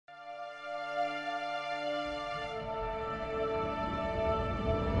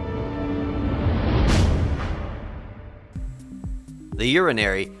The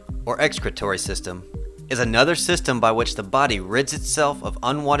urinary or excretory system is another system by which the body rids itself of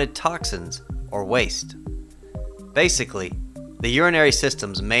unwanted toxins or waste. Basically, the urinary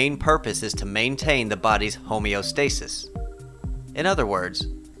system's main purpose is to maintain the body's homeostasis. In other words,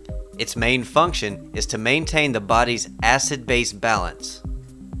 its main function is to maintain the body's acid-base balance.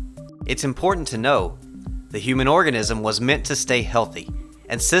 It's important to know the human organism was meant to stay healthy,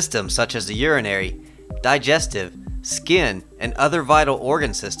 and systems such as the urinary, digestive, skin, and other vital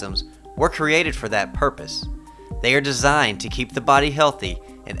organ systems were created for that purpose. They are designed to keep the body healthy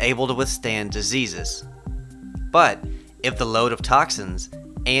and able to withstand diseases. But if the load of toxins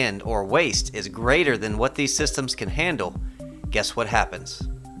and/or waste is greater than what these systems can handle, guess what happens?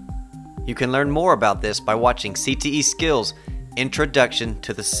 You can learn more about this by watching CTE Skills' Introduction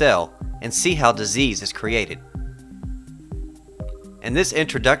to the Cell and see how disease is created. In this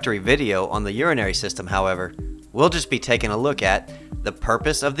introductory video on the urinary system, however, we'll just be taking a look at the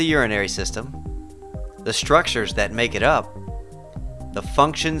purpose of the urinary system, the structures that make it up, the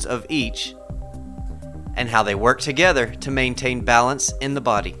functions of each, and how they work together to maintain balance in the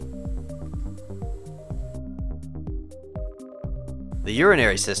body. The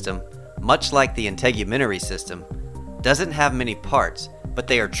urinary system, much like the integumentary system, doesn't have many parts, but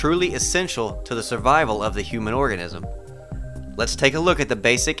they are truly essential to the survival of the human organism. Let's take a look at the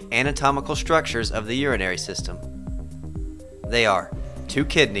basic anatomical structures of the urinary system. They are 2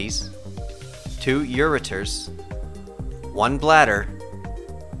 kidneys, 2 ureters, 1 bladder,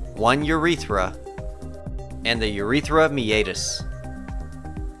 1 urethra, and the urethra meatus.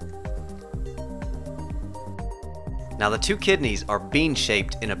 Now the 2 kidneys are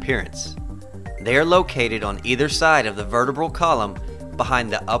bean-shaped in appearance. They are located on either side of the vertebral column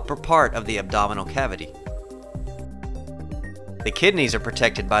behind the upper part of the abdominal cavity. The kidneys are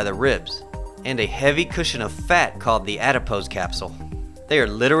protected by the ribs and a heavy cushion of fat called the adipose capsule. They are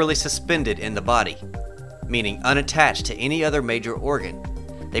literally suspended in the body, meaning unattached to any other major organ.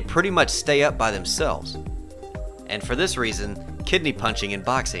 They pretty much stay up by themselves. And for this reason, kidney punching in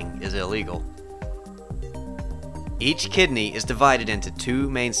boxing is illegal. Each kidney is divided into 2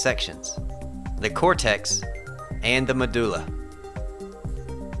 main sections, the cortex and the medulla.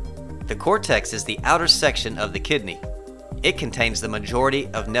 The cortex is the outer section of the kidney. It contains the majority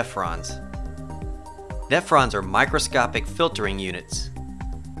of nephrons. Nephrons are microscopic filtering units.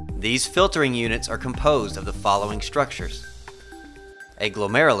 These filtering units are composed of the following structures: a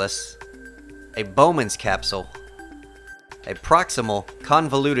glomerulus, a Bowman's capsule, a proximal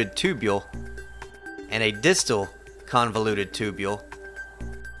convoluted tubule, and a distal convoluted tubule,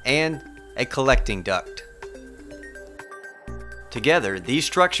 and a collecting duct. Together, these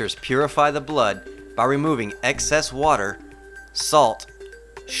structures purify the blood by removing excess water, salt,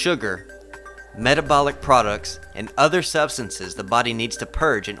 sugar, metabolic products, and other substances the body needs to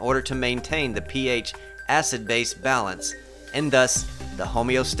purge in order to maintain the pH acid-base balance and thus the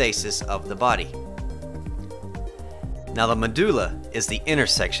homeostasis of the body. Now the medulla is the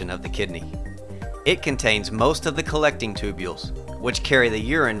intersection of the kidney. It contains most of the collecting tubules, which carry the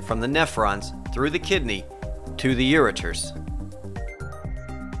urine from the nephrons through the kidney to the ureters.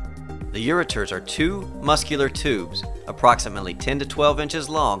 The ureters are 2 muscular tubes, approximately 10 to 12 inches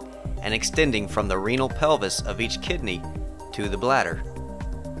long and extending from the renal pelvis of each kidney to the bladder.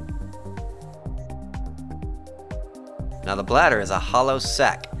 Now the bladder is a hollow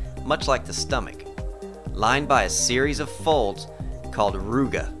sac, much like the stomach, lined by a series of folds called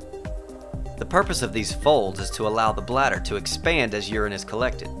rugae. The purpose of these folds is to allow the bladder to expand as urine is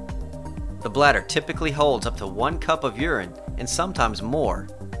collected. The bladder typically holds up to 1 cup of urine and sometimes more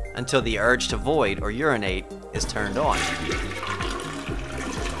until the urge to void or urinate is turned on.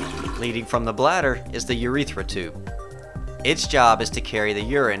 Leading from the bladder is the urethra tube. Its job is to carry the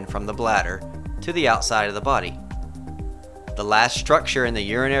urine from the bladder to the outside of the body. The last structure in the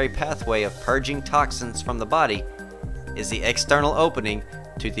urinary pathway of purging toxins from the body is the external opening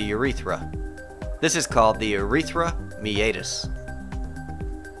to the urethra. This is called the urethra meatus.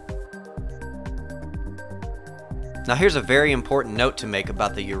 Now here's a very important note to make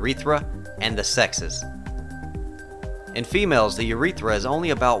about the urethra and the sexes. In females, the urethra is only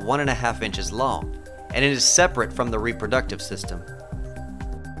about 1.5 inches long, and it is separate from the reproductive system.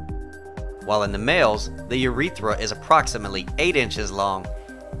 While in the males, the urethra is approximately 8 inches long,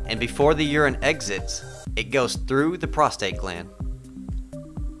 and before the urine exits, it goes through the prostate gland.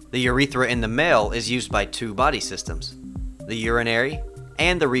 The urethra in the male is used by 2 body systems, the urinary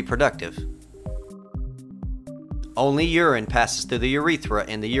and the reproductive. Only urine passes through the urethra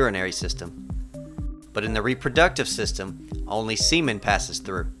in the urinary system, but in the reproductive system, only semen passes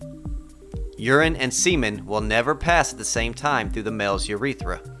through. Urine and semen will never pass at the same time through the male's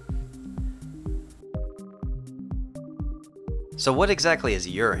urethra. So what exactly is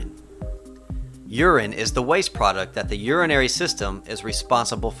urine? Urine is the waste product that the urinary system is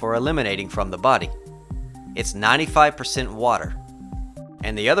responsible for eliminating from the body. It's 95% water,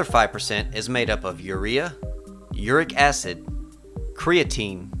 and the other 5% is made up of urea, uric acid,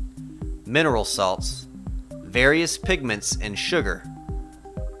 creatine, mineral salts, various pigments, and sugar.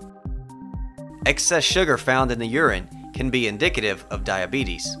 Excess sugar found in the urine can be indicative of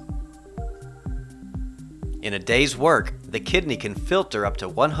diabetes. In a day's work, the kidney can filter up to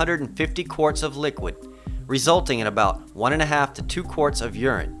 150 quarts of liquid, resulting in about 1.5 to 2 quarts of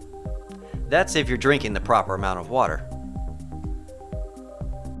urine. That's if you're drinking the proper amount of water.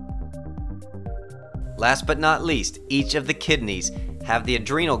 Last but not least, each of the kidneys have the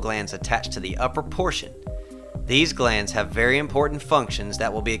adrenal glands attached to the upper portion. These glands have very important functions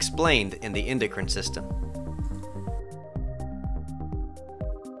that will be explained in the endocrine system.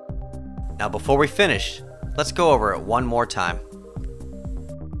 Now before we finish, let's go over it one more time.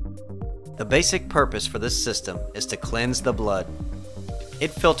 The basic purpose for this system is to cleanse the blood.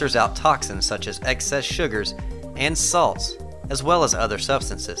 It filters out toxins such as excess sugars and salts, as well as other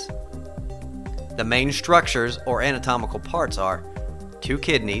substances. The main structures or anatomical parts are 2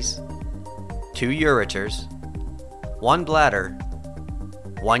 kidneys, 2 ureters, 1 bladder,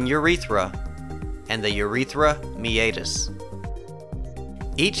 1 urethra, and the urethra meatus.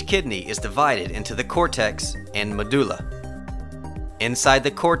 Each kidney is divided into the cortex and medulla. Inside the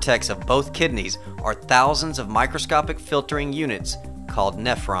cortex of both kidneys are thousands of microscopic filtering units called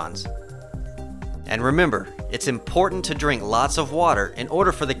nephrons. And remember, it's important to drink lots of water in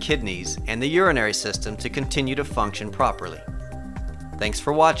order for the kidneys and the urinary system to continue to function properly. Thanks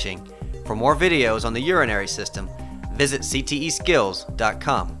for watching. For more videos on the urinary system, visit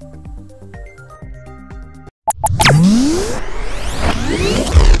Skills.com.